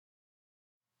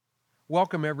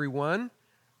Welcome, everyone.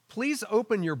 Please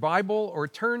open your Bible or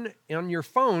turn on your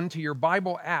phone to your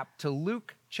Bible app to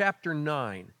Luke chapter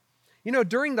 9. You know,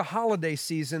 during the holiday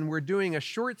season, we're doing a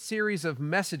short series of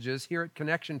messages here at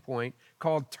Connection Point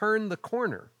called Turn the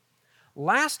Corner.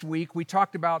 Last week, we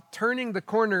talked about turning the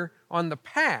corner on the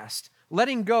past,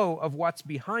 letting go of what's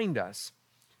behind us.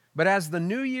 But as the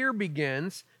new year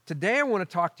begins, today I want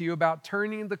to talk to you about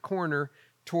turning the corner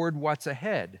toward what's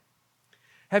ahead.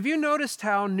 Have you noticed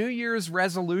how New Year's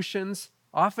resolutions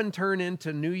often turn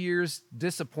into New Year's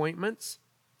disappointments?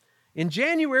 In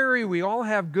January, we all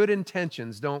have good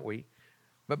intentions, don't we?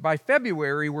 But by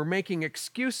February, we're making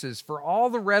excuses for all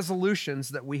the resolutions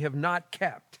that we have not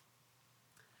kept.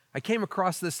 I came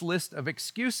across this list of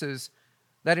excuses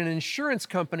that an insurance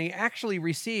company actually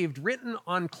received written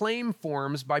on claim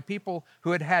forms by people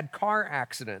who had had car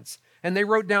accidents. And they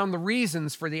wrote down the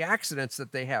reasons for the accidents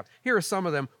that they have. Here are some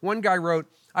of them. One guy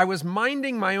wrote, "I was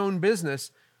minding my own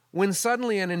business when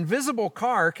suddenly an invisible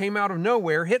car came out of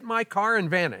nowhere, hit my car, and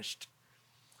vanished."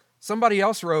 Somebody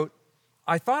else wrote,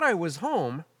 "I thought I was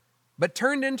home, but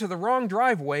turned into the wrong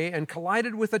driveway and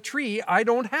collided with a tree I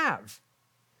don't have."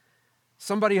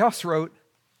 Somebody else wrote,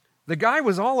 "The guy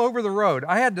was all over the road.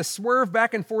 I had to swerve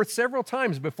back and forth several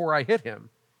times before I hit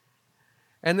him."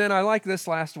 And then I like this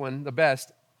last one the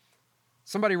best.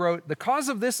 Somebody wrote, "The cause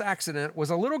of this accident was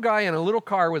a little guy in a little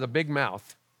car with a big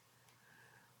mouth."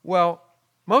 Well,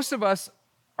 most of us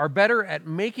are better at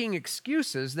making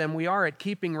excuses than we are at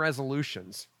keeping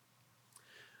resolutions.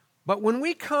 But when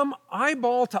we come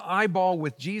eyeball to eyeball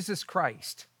with Jesus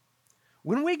Christ,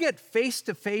 when we get face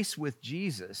to face with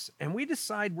Jesus and we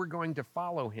decide we're going to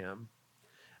follow him,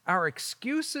 our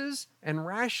excuses and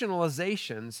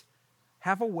rationalizations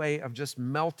have a way of just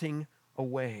melting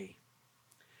away.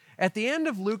 At the end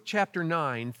of Luke chapter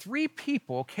 9, 3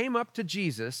 people came up to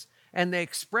Jesus and they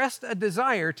expressed a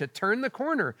desire to turn the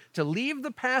corner, to leave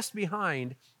the past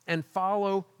behind and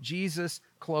follow Jesus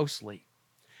closely.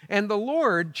 And the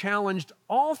Lord challenged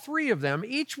all 3 of them,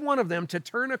 each one of them, to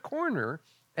turn a corner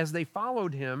as they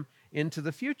followed him into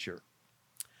the future.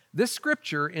 This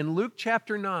scripture in Luke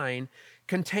chapter 9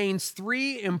 contains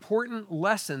 3 important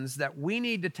lessons that we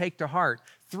need to take to heart,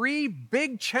 3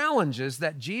 big challenges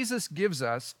that Jesus gives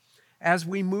us as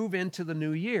we move into the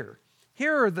new year.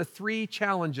 Here are the 3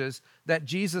 challenges that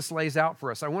Jesus lays out for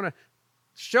us. I want to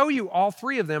show you all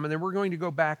 3 of them, and then we're going to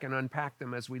go back and unpack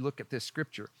them as we look at this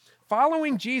scripture.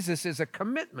 Following Jesus is a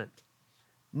commitment,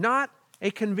 not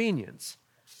a convenience.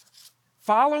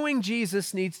 Following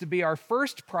Jesus needs to be our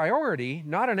first priority,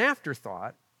 not an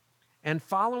afterthought, and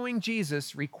following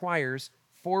Jesus requires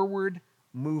forward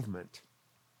movement.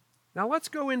 Now let's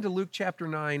go into Luke chapter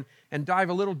 9 and dive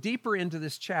a little deeper into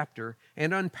this chapter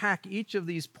and unpack each of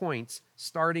these points,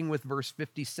 starting with verse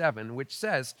 57, which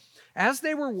says, "As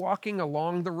they were walking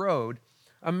along the road,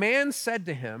 a man said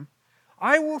to him,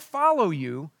 'I will follow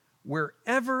you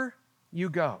wherever you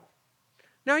go.'"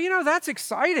 Now, you know, that's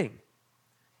exciting.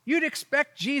 You'd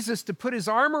expect Jesus to put his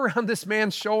arm around this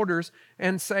man's shoulders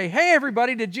and say, "Hey,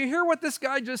 everybody, did you hear what this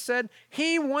guy just said?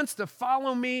 He wants to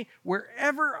follow me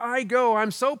wherever I go. I'm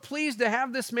so pleased to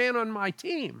have this man on my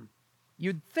team."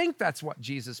 You'd think that's what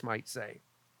Jesus might say.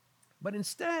 But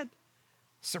instead,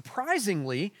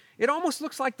 surprisingly, it almost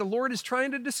looks like the Lord is trying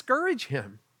to discourage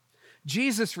him.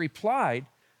 Jesus replied,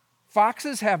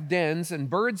 "Foxes have dens and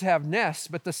birds have nests,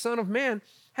 but the Son of Man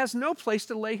has no place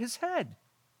to lay his head."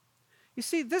 You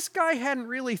see, this guy hadn't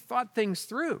really thought things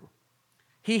through.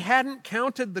 He hadn't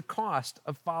counted the cost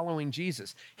of following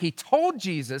Jesus. He told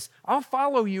Jesus, "I'll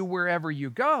follow you wherever you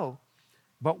go."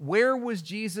 But where was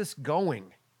Jesus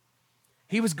going?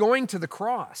 He was going to the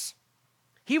cross.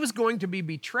 He was going to be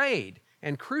betrayed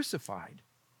and crucified.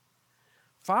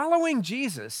 Following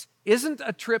Jesus isn't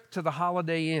a trip to the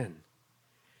Holiday Inn.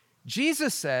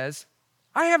 Jesus says,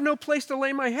 "I have no place to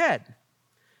lay my head."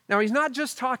 Now, he's not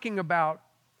just talking about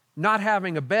not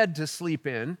having a bed to sleep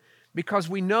in, because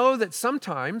we know that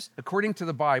sometimes, according to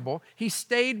the Bible, he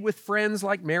stayed with friends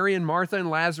like Mary and Martha and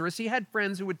Lazarus. He had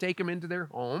friends who would take him into their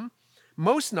home.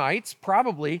 Most nights,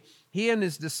 probably, he and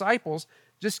his disciples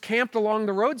just camped along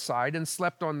the roadside and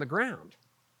slept on the ground.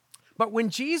 But when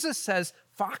Jesus says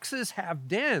foxes have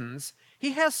dens,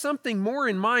 he has something more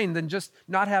in mind than just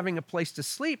not having a place to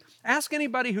sleep. Ask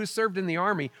anybody who served in the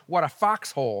army what a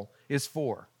foxhole is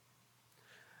for.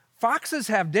 Foxes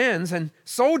have dens, and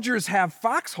soldiers have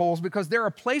foxholes because they're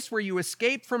a place where you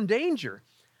escape from danger.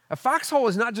 A foxhole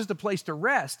is not just a place to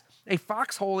rest. A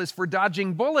foxhole is for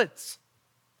dodging bullets.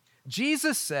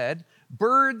 Jesus said,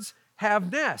 birds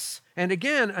have nests. And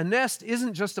again, a nest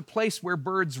isn't just a place where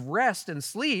birds rest and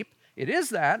sleep. It is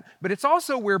that, but it's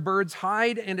also where birds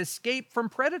hide and escape from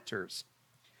predators.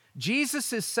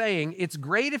 Jesus is saying, it's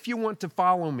great if you want to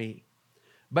follow me,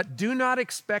 but do not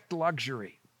expect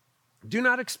luxury. Do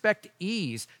not expect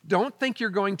ease. Don't think you're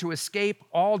going to escape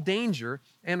all danger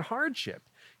and hardship.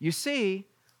 You see,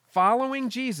 following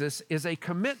Jesus is a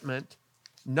commitment,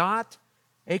 not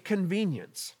a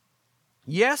convenience.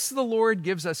 Yes, the Lord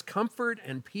gives us comfort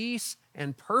and peace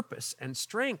and purpose and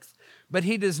strength, but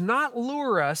he does not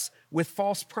lure us with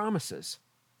false promises.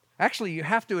 Actually, you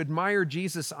have to admire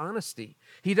Jesus' honesty.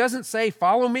 He doesn't say,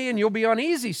 follow me and you'll be on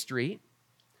easy street.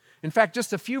 In fact,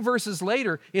 just a few verses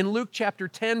later, in Luke chapter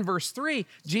 10, verse 3,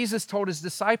 Jesus told his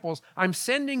disciples, I'm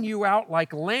sending you out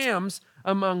like lambs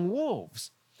among wolves.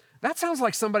 That sounds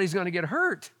like somebody's going to get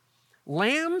hurt.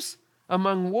 Lambs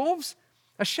among wolves?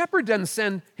 A shepherd doesn't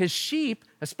send his sheep,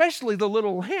 especially the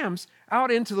little lambs,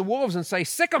 out into the wolves and say,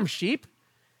 sick 'em, sheep.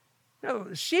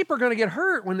 No, sheep are going to get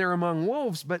hurt when they're among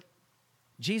wolves, but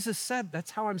Jesus said, that's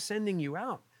how I'm sending you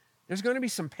out. There's going to be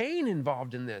some pain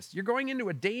involved in this. You're going into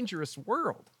a dangerous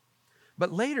world.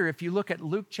 But later, if you look at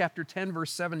Luke chapter 10,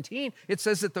 verse 17, it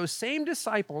says that those same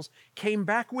disciples came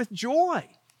back with joy.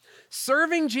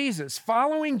 Serving Jesus,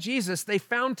 following Jesus, they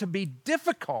found to be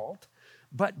difficult,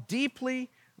 but deeply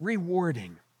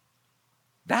rewarding.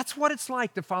 That's what it's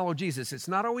like to follow Jesus. It's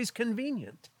not always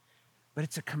convenient, but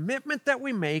it's a commitment that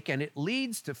we make, and it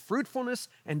leads to fruitfulness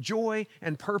and joy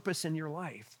and purpose in your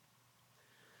life.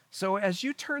 So as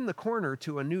you turn the corner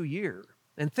to a new year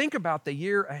and think about the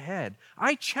year ahead,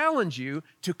 I challenge you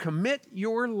to commit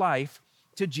your life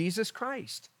to Jesus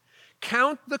Christ.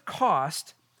 Count the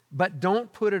cost, but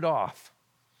don't put it off.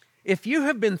 If you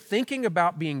have been thinking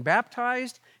about being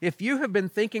baptized, if you have been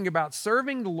thinking about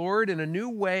serving the Lord in a new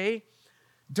way,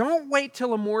 don't wait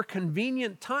till a more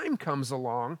convenient time comes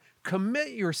along.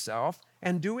 Commit yourself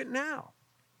and do it now.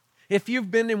 If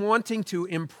you've been wanting to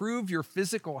improve your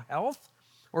physical health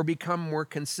or become more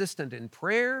consistent in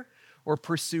prayer or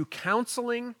pursue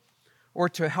counseling or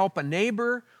to help a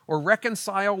neighbor or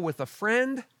reconcile with a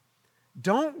friend,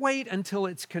 don't wait until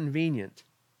it's convenient.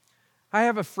 I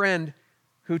have a friend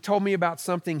who told me about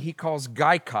something he calls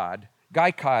GICOD.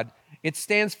 GICOD, it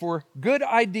stands for Good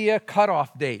Idea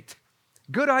Cutoff Date.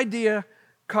 Good idea,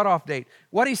 cutoff date.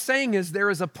 What he's saying is there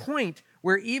is a point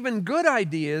where even good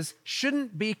ideas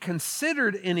shouldn't be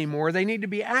considered anymore. They need to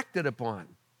be acted upon.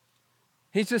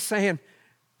 He's just saying,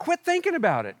 quit thinking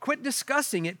about it, quit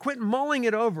discussing it, quit mulling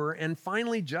it over, and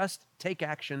finally just take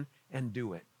action and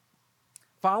do it.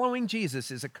 Following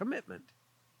Jesus is a commitment.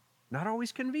 Not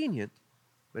always convenient,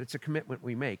 but it's a commitment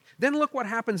we make. Then look what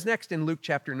happens next in Luke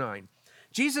chapter 9.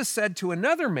 Jesus said to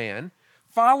another man,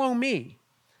 follow me.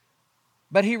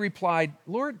 But he replied,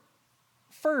 Lord,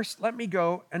 first let me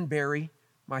go and bury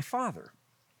my father.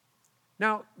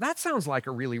 Now, that sounds like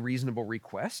a really reasonable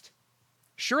request.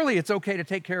 Surely it's okay to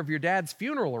take care of your dad's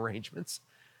funeral arrangements.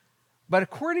 But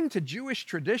according to Jewish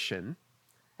tradition,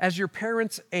 as your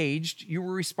parents aged, you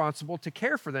were responsible to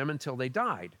care for them until they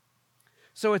died.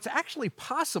 So it's actually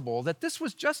possible that this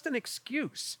was just an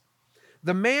excuse.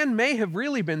 The man may have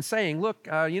really been saying, look,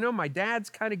 my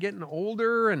dad's kind of getting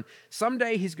older and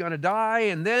someday he's going to die.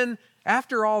 And then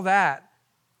after all that,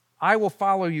 I will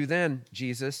follow you then,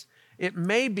 Jesus. It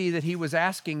may be that he was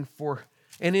asking for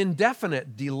an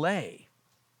indefinite delay.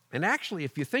 And actually,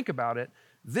 if you think about it,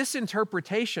 this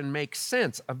interpretation makes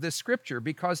sense of this scripture,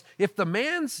 because if the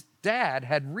man's dad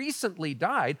had recently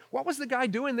died, what was the guy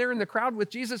doing there in the crowd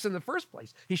with Jesus in the first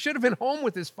place? He should have been home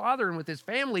with his father and with his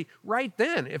family right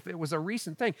then if it was a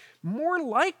recent thing. More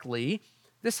likely,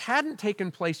 this hadn't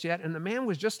taken place yet, and the man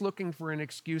was just looking for an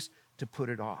excuse to put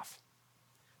it off.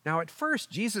 Now, at first,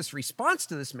 Jesus' response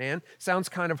to this man sounds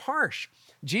kind of harsh.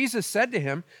 Jesus said to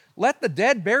him, let the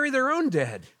dead bury their own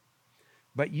dead,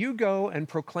 but you go and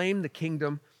proclaim the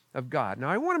kingdom of God. Now,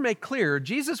 I want to make clear,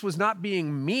 Jesus was not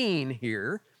being mean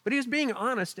here, but he was being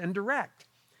honest and direct.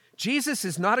 Jesus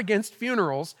is not against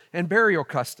funerals and burial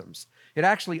customs. It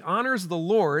actually honors the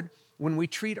Lord when we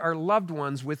treat our loved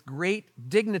ones with great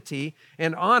dignity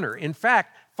and honor. In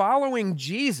fact, following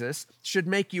Jesus should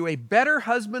make you a better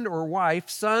husband or wife,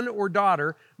 son or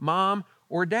daughter, mom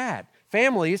or dad.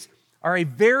 Families are a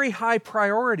very high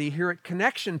priority here at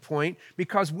Connection Point,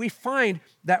 because we find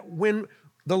that when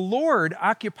the Lord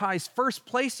occupies first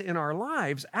place in our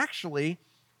lives, actually,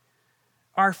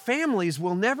 our families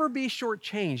will never be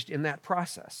shortchanged in that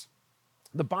process.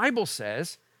 The Bible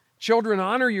says, children,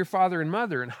 honor your father and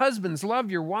mother, and husbands,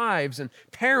 love your wives, and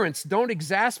parents, don't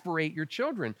exasperate your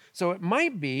children. So it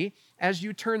might be, as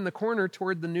you turn the corner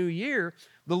toward the new year,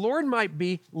 the Lord might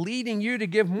be leading you to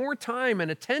give more time and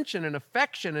attention and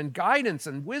affection and guidance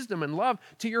and wisdom and love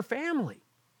to your family.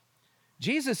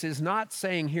 Jesus is not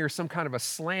saying here some kind of a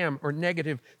slam or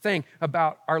negative thing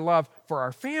about our love for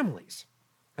our families.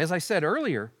 As I said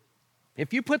earlier,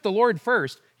 if you put the Lord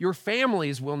first, your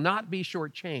families will not be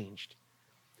shortchanged.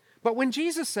 But when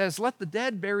Jesus says, let the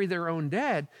dead bury their own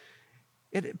dead,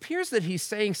 it appears that he's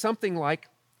saying something like,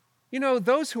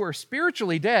 those who are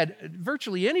spiritually dead,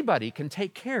 virtually anybody can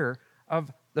take care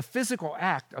of the physical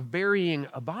act of burying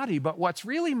a body. But what's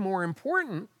really more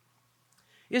important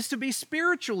is to be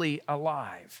spiritually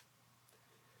alive.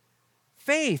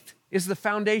 Faith is the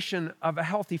foundation of a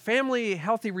healthy family,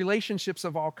 healthy relationships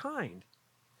of all kind.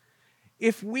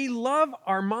 If we love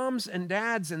our moms and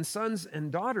dads and sons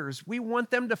and daughters, we want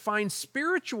them to find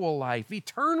spiritual life,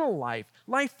 eternal life,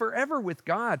 life forever with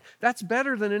God. That's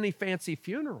better than any fancy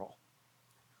funeral.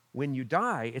 When you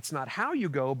die, it's not how you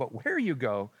go, but where you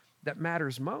go that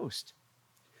matters most.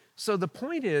 So the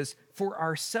point is, for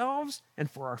ourselves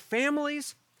and for our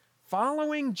families,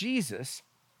 following Jesus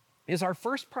is our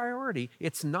first priority.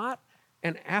 It's not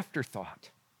an afterthought.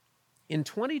 In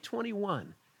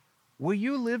 2021, will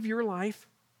you live your life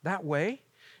that way?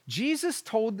 Jesus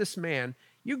told this man,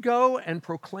 you go and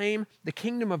proclaim the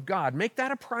kingdom of God. Make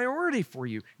that a priority for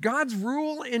you. God's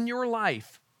rule in your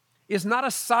life is not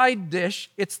a side dish,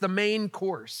 it's the main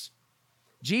course.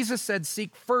 Jesus said,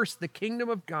 seek first the kingdom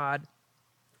of God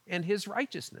and his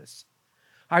righteousness.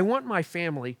 I want my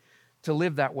family to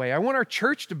live that way. I want our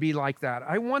church to be like that.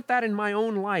 I want that in my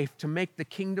own life, to make the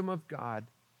kingdom of God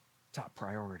top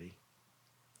priority.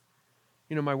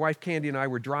 My wife Candy and I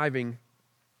were driving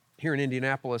here in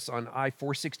Indianapolis on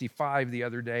I-465 the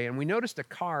other day, and we noticed a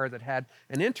car that had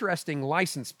an interesting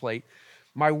license plate.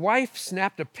 My wife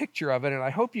snapped a picture of it, and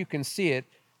I hope you can see it.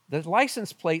 The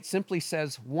license plate simply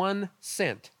says 1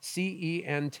 cent,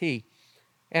 C-E-N-T.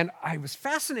 And I was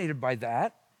fascinated by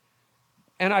that,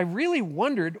 and I really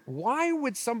wondered, why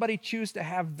would somebody choose to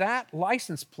have that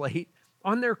license plate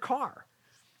on their car?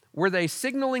 Were they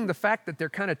signaling the fact that they're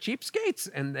kind of cheapskates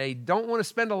and they don't want to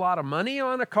spend a lot of money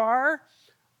on a car?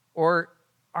 Or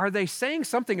are they saying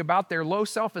something about their low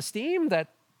self-esteem, that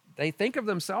they think of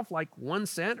themselves like 1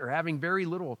 cent or having very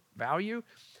little value?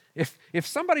 If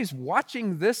somebody's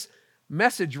watching this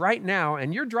message right now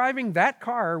and you're driving that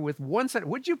car with 1 cent,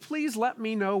 would you please let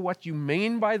me know what you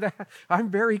mean by that? I'm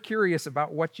very curious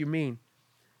about what you mean.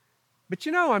 But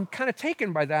I'm kind of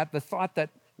taken by that, the thought that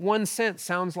 1 cent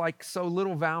sounds like so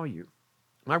little value.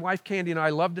 My wife Candy and I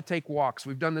love to take walks.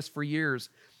 We've done this for years.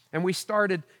 And we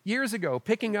started years ago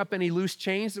picking up any loose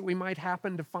change that we might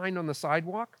happen to find on the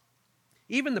sidewalk.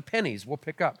 Even the pennies we'll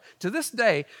pick up. To this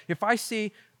day, if I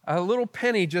see a little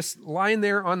penny just lying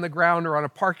there on the ground or on a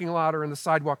parking lot or in the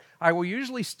sidewalk, I will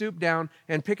usually stoop down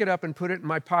and pick it up and put it in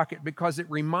my pocket, because it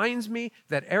reminds me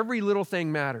that every little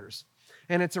thing matters.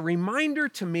 And it's a reminder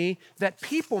to me that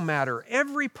people matter.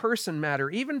 Every person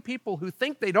matters. Even people who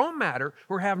think they don't matter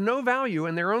or have no value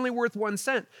and they're only worth 1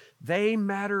 cent, they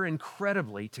matter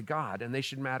incredibly to God, and they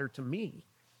should matter to me.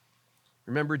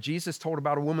 Remember, Jesus told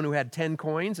about a woman who had 10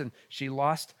 coins and she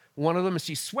lost one of them, and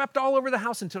she swept all over the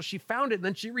house until she found it, and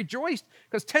then she rejoiced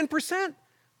because 10%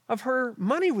 of her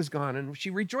money was gone, and she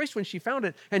rejoiced when she found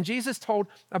it. And Jesus told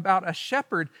about a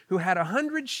shepherd who had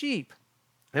 100 sheep,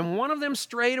 and one of them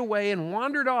strayed away and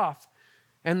wandered off.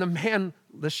 And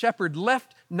the shepherd,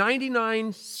 left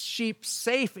 99 sheep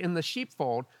safe in the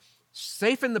sheepfold,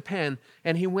 safe in the pen,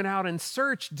 and he went out and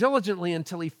searched diligently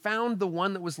until he found the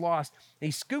one that was lost. And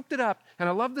he scooped it up, and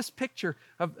I love this picture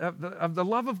of the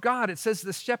love of God. It says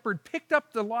the shepherd picked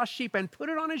up the lost sheep and put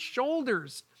it on his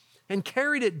shoulders and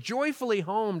carried it joyfully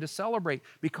home to celebrate,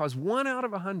 because 1 out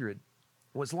of 100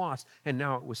 was lost, and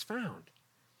now it was found.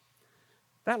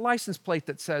 That license plate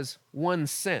that says 1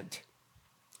 cent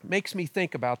makes me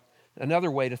think about another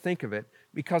way to think of it,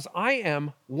 because I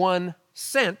am 1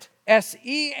 cent,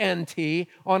 S-E-N-T,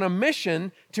 on a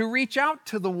mission to reach out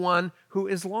to the one who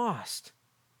is lost.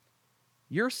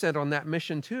 You're sent on that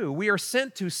mission too. We are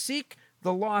sent to seek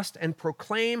the lost and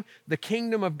proclaim the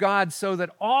kingdom of God so that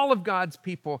all of God's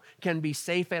people can be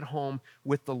safe at home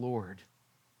with the Lord.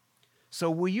 So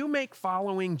will you make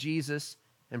following Jesus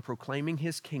and proclaiming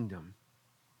his kingdom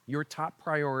your top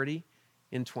priority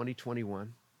in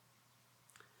 2021?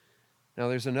 Now,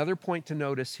 there's another point to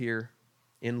notice here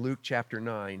in Luke chapter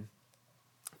 9.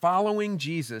 Following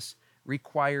Jesus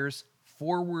requires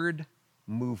forward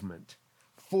movement.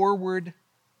 Forward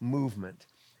movement.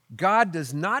 God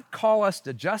does not call us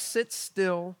to just sit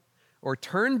still or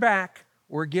turn back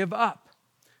or give up.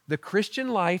 The Christian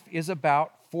life is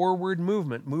about forward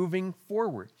movement, moving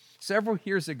forward. Several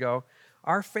years ago,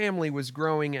 our family was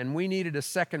growing and we needed a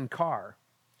second car,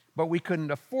 but we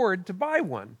couldn't afford to buy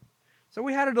one. So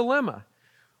we had a dilemma.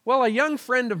 Well, a young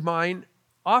friend of mine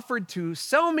offered to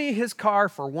sell me his car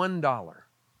for $1. I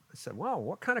said, wow,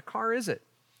 what kind of car is it?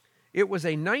 It was a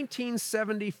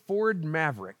 1970 Ford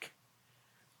Maverick,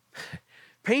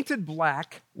 painted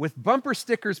black with bumper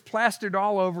stickers plastered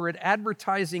all over it,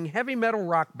 advertising heavy metal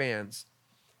rock bands.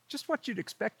 Just what you'd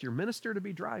expect your minister to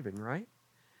be driving, right?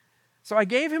 So I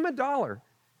gave him $1,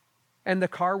 and the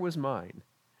car was mine.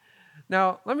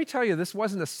 Now, let me tell you, this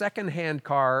wasn't a second-hand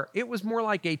car. It was more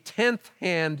like a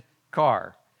 10th-hand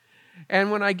car.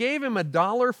 And when I gave him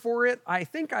 $1 for it, I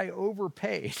think I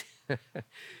overpaid.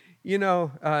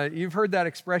 You've heard that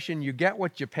expression, you get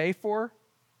what you pay for.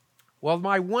 Well,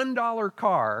 my $1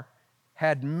 car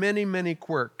had many, many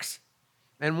quirks.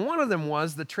 And one of them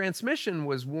was the transmission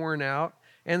was worn out,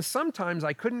 and sometimes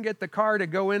I couldn't get the car to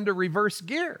go into reverse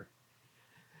gear.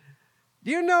 Do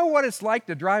you know what it's like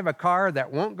to drive a car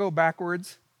that won't go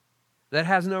backwards, that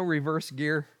has no reverse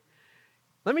gear?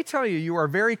 Let me tell you, you are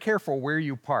very careful where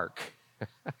you park.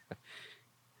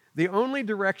 The only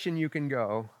direction you can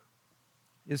go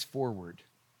is forward.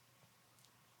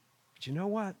 But you know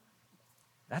what?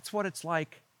 That's what it's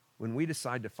like when we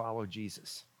decide to follow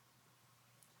Jesus.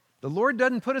 The Lord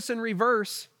doesn't put us in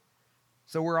reverse,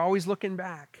 so we're always looking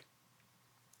back.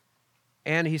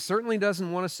 And he certainly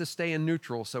doesn't want us to stay in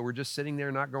neutral, so we're just sitting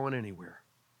there not going anywhere.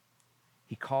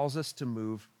 He calls us to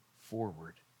move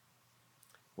forward.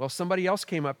 Well, somebody else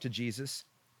came up to Jesus.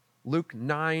 Luke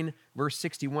 9, verse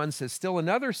 61 says, still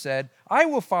another said, I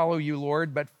will follow you,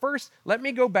 Lord, but first let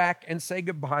me go back and say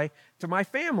goodbye to my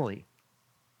family.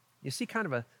 You see kind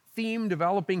of a theme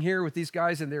developing here with these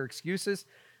guys and their excuses.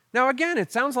 Now, again,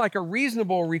 it sounds like a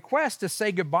reasonable request to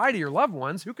say goodbye to your loved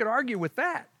ones. Who could argue with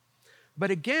that?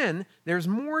 But again, there's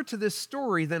more to this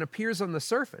story than appears on the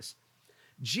surface.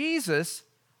 Jesus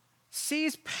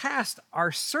sees past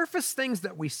our surface things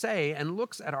that we say and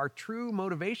looks at our true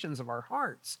motivations of our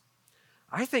hearts.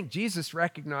 I think Jesus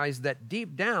recognized that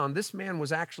deep down, this man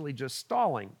was actually just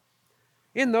stalling.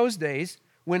 In those days,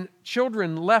 when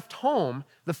children left home,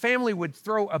 the family would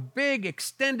throw a big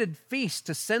extended feast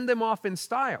to send them off in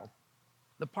style.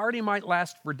 The party might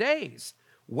last for days.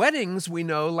 Weddings, we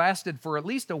know, lasted for at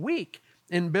least a week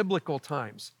in biblical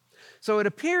times. So it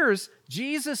appears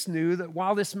Jesus knew that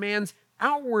while this man's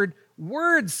outward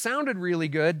words sounded really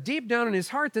good, deep down in his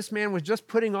heart, this man was just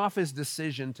putting off his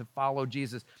decision to follow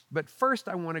Jesus. But first,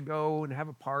 I want to go and have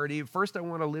a party. First, I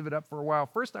want to live it up for a while.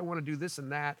 First, I want to do this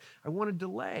and that. I want to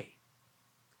delay.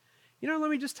 Let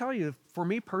me just tell you, for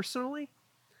me personally,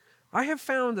 I have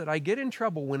found that I get in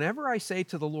trouble whenever I say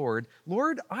to the Lord,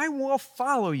 Lord, I will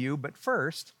follow you, but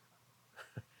first,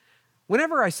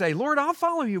 whenever I say, Lord, I'll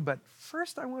follow you, but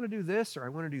first I want to do this or I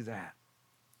want to do that.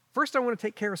 First I want to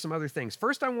take care of some other things.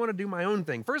 First I want to do my own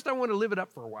thing. First I want to live it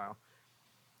up for a while.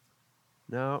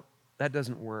 No, that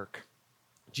doesn't work.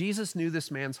 Jesus knew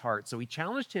this man's heart, so he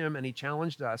challenged him and he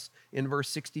challenged us in verse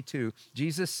 62.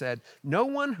 Jesus said, no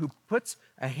one who puts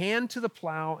a hand to the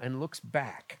plow and looks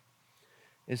back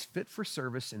is fit for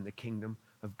service in the kingdom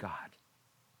of God.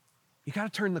 You got to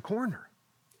turn the corner.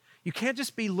 You can't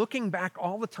just be looking back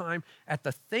all the time at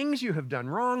the things you have done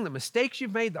wrong, the mistakes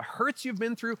you've made, the hurts you've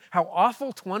been through, how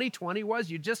awful 2020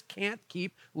 was. You just can't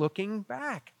keep looking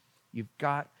back. You've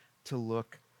got to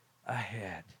look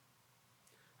ahead.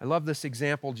 I love this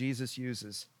example Jesus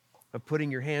uses of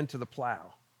putting your hand to the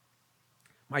plow.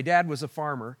 My dad was a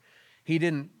farmer. He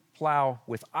didn't plow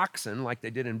with oxen like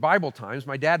they did in Bible times.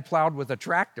 My dad plowed with a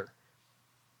tractor.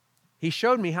 He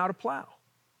showed me how to plow.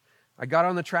 I got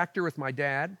on the tractor with my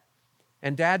dad,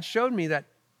 and Dad showed me that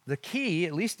the key,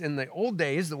 at least in the old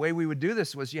days, the way we would do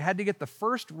this was you had to get the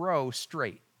first row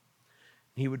straight.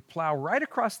 He would plow right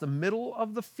across the middle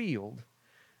of the field,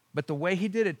 but the way he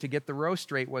did it to get the row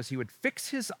straight was he would fix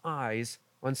his eyes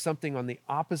on something on the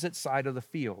opposite side of the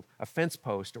field, a fence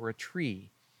post or a tree,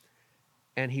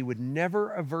 and he would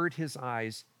never avert his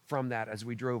eyes from that as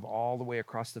we drove all the way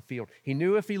across the field. He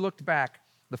knew if he looked back,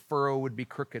 the furrow would be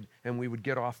crooked and we would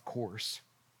get off course.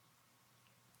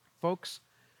 Folks,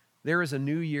 there is a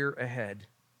new year ahead.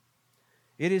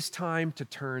 It is time to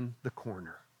turn the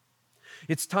corner.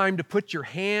 It's time to put your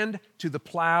hand to the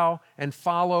plow and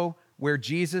follow where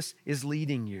Jesus is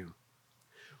leading you.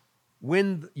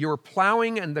 When you're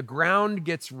plowing and the ground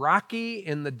gets rocky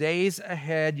in the days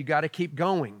ahead, you got to keep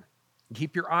going.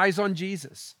 Keep your eyes on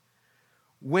Jesus.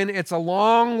 When it's a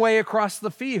long way across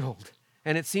the field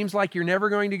and it seems like you're never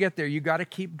going to get there, you got to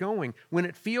keep going. When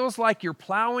it feels like you're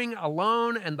plowing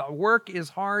alone and the work is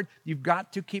hard, you've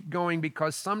got to keep going,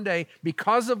 because someday,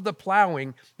 because of the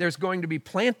plowing, there's going to be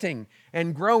planting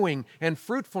and growing and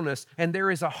fruitfulness, and there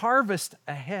is a harvest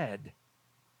ahead.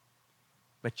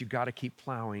 But you've got to keep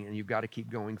plowing and you've got to keep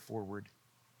going forward.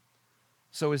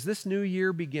 So as this new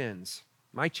year begins,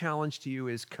 my challenge to you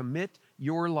is commit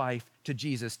your life to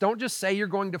Jesus. Don't just say you're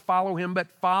going to follow him, but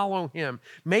follow him.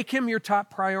 Make him your top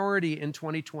priority in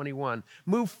 2021.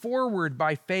 Move forward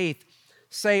by faith.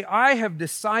 Say, I have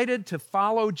decided to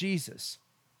follow Jesus.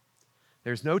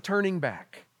 There's no turning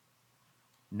back.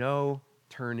 No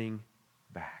turning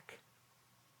back.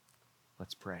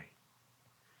 Let's pray.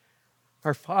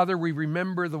 Our Father, we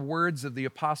remember the words of the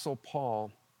Apostle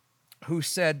Paul, who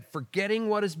said, forgetting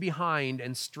what is behind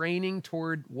and straining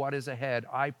toward what is ahead,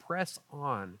 I press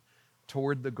on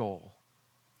toward the goal.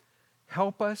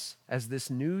 Help us as this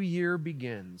new year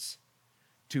begins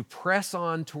to press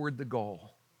on toward the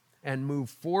goal and move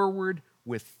forward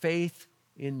with faith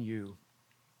in you.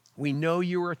 We know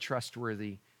you are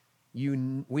trustworthy.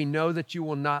 We know that you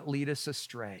will not lead us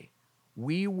astray.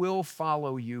 We will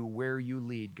follow you where you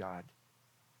lead, God.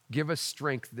 Give us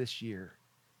strength this year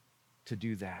to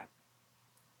do that.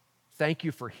 Thank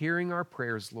you for hearing our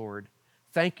prayers, Lord.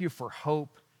 Thank you for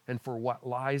hope and for what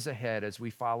lies ahead as we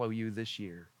follow you this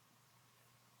year.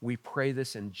 We pray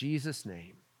this in Jesus'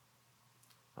 name.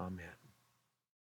 Amen.